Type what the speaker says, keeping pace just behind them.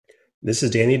This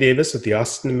is Danny Davis with the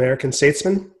Austin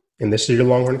American-Statesman, and this is your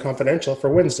Longhorn Confidential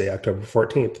for Wednesday, October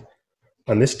 14th.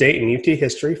 On this date in UT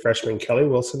history, freshman Kelly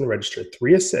Wilson registered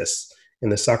 3 assists in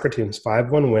the soccer team's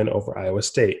 5-1 win over Iowa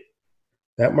State.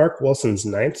 That marked Wilson's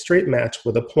 9th straight match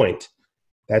with a point.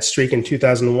 That streak in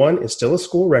 2001 is still a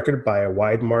school record by a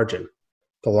wide margin.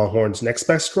 The Longhorns' next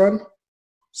best run?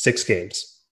 6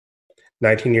 games.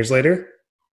 19 years later,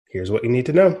 here's what you need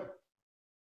to know.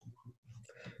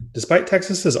 Despite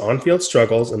Texas's on-field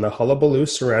struggles and the hullabaloo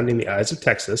surrounding the Eyes of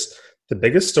Texas, the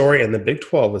biggest story in the Big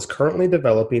 12 is currently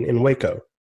developing in Waco.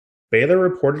 Baylor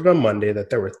reported on Monday that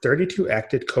there were 32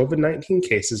 active COVID-19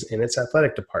 cases in its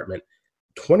athletic department.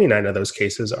 29 of those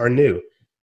cases are new.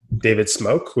 David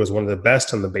Smoke, who is one of the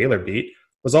best on the Baylor beat,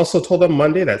 was also told on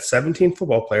Monday that 17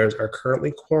 football players are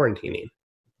currently quarantining.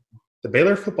 The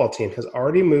Baylor football team has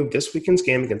already moved this weekend's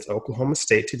game against Oklahoma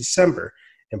State to December,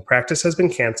 and practice has been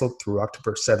canceled through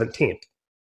October 17th.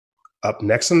 Up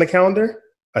next on the calendar,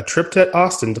 a trip to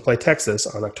Austin to play Texas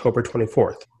on October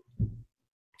 24th.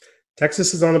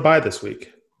 Texas is on a bye this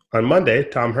week. On Monday,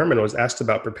 Tom Herman was asked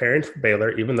about preparing for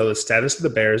Baylor even though the status of the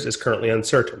Bears is currently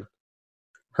uncertain.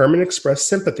 Herman expressed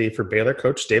sympathy for Baylor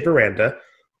coach Dave Aranda,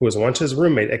 who was once his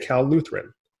roommate at Cal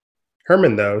Lutheran.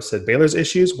 Herman, though, said Baylor's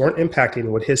issues weren't impacting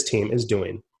what his team is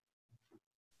doing.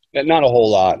 Not a whole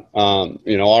lot.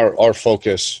 Our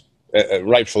focus,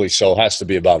 rightfully so, has to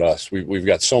be about us. We've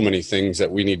got so many things that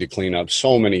we need to clean up,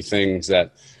 so many things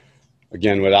that,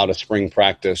 again, without a spring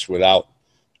practice, without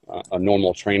a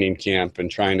normal training camp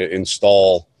and trying to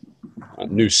install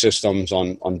new systems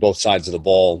on both sides of the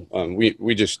ball, we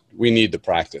need to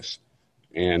practice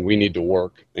and we need to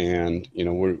work. And,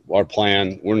 our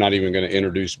plan, we're not even going to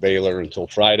introduce Baylor until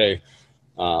Friday.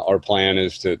 Our plan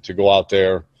is to go out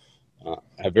there,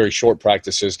 have very short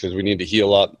practices because we need to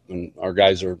heal up, and our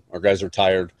guys are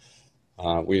tired.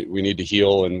 We need to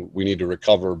heal and we need to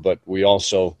recover, but we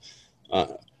also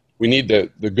we need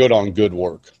the good on good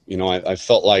work. I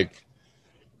felt like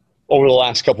over the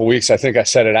last couple of weeks, I think I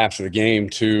said it after the game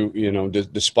too.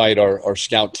 Despite our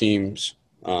scout team's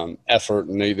effort,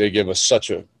 and they give us such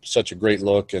a great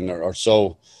look and are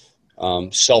so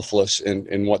selfless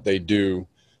in what they do,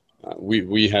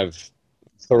 we have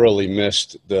thoroughly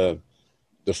missed the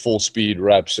full speed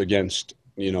reps against,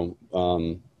 the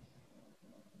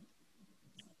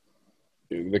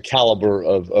caliber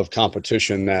of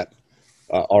competition that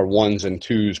our ones and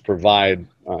twos provide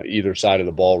either side of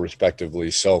the ball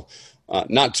respectively. So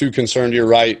not too concerned. You're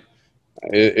right.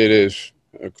 It is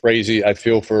crazy. I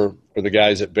feel for the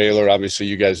guys at Baylor. Obviously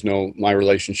you guys know my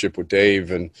relationship with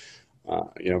Dave and,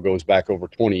 goes back over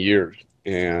 20 years.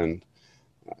 And,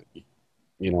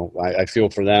 I feel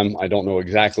for them. I don't know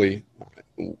exactly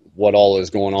what all is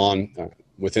going on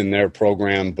within their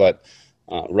program, but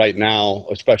right now,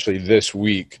 especially this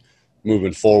week,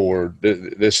 moving forward,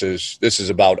 this is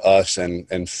about us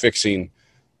and fixing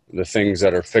the things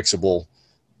that are fixable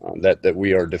that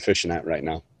we are deficient at right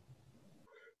now.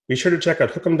 Be sure to check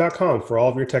out Hookem.com for all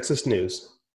of your Texas news.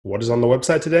 What is on the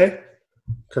website today?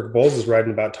 Kirk Bohls is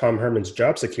writing about Tom Herman's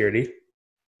job security,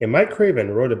 and Mike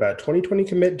Craven wrote about 2020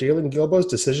 commit Jalen Gilbo's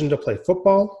decision to play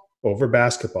football over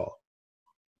basketball.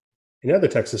 In other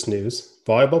Texas news,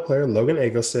 volleyball player Logan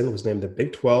Eggleston was named the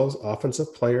Big 12's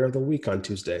Offensive Player of the Week on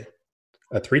Tuesday.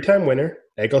 A 3-time winner,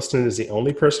 Eggleston is the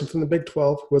only person from the Big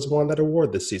 12 who has won that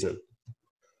award this season.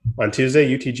 On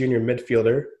Tuesday, UT junior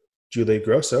midfielder Julie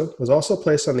Grosso was also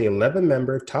placed on the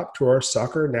 11-member Top Drawer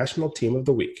Soccer National Team of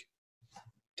the Week.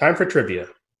 Time for trivia.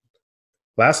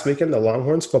 Last weekend, the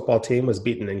Longhorns football team was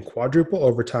beaten in quadruple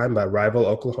overtime by rival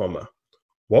Oklahoma.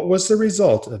 What was the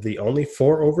result of the only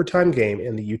 4 overtime game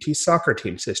in the UT soccer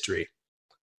team's history?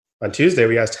 On Tuesday,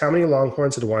 we asked how many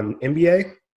Longhorns had won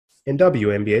NBA and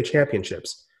WNBA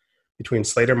championships. Between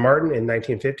Slater Martin in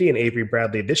 1950 and Avery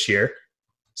Bradley this year,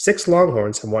 6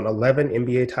 Longhorns have won 11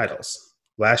 NBA titles.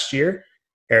 Last year,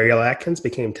 Ariel Atkins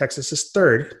became Texas's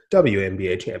 3rd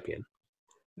WNBA champion.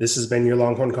 This has been your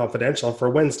Longhorn Confidential for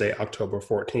Wednesday, October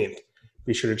 14th.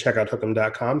 Be sure to check out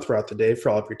Hookem.com throughout the day for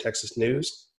all of your Texas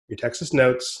news, your Texas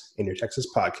notes, and your Texas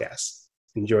podcasts.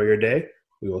 Enjoy your day.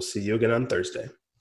 We will see you again on Thursday.